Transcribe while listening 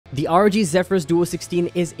The ROG Zephyrus Duo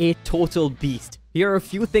 16 is a total beast. Here are a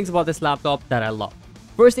few things about this laptop that I love.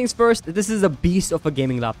 First things first, this is a beast of a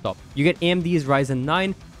gaming laptop. You get AMD's Ryzen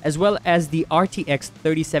 9 as well as the RTX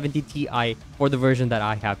 3070 Ti for the version that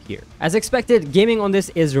I have here. As expected, gaming on this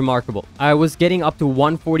is remarkable. I was getting up to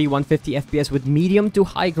 140, 150 FPS with medium to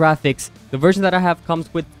high graphics. The version that I have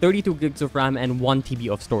comes with 32 gigs of RAM and 1 TB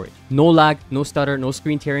of storage. No lag, no stutter, no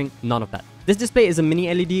screen tearing, none of that. This display is a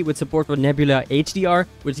mini LED with support for Nebula HDR,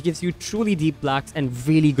 which gives you truly deep blacks and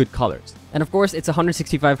really good colors. And of course, it's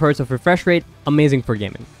 165Hz of refresh rate, amazing for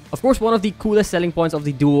gaming. Of course, one of the coolest selling points of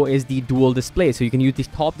the Duo is the dual display, so you can use the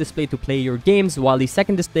top display to play your games, while the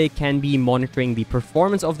second display can be monitoring the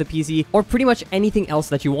performance of the PC or pretty much anything else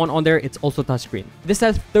that you want on there. It's also touchscreen. This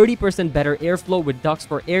has 30% better airflow with ducts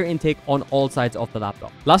for air intake on all sides of the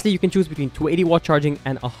laptop. Lastly, you can choose between 280 watt charging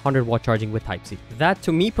and 100 watt charging with Type-C. That,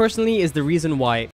 to me personally, is the reason why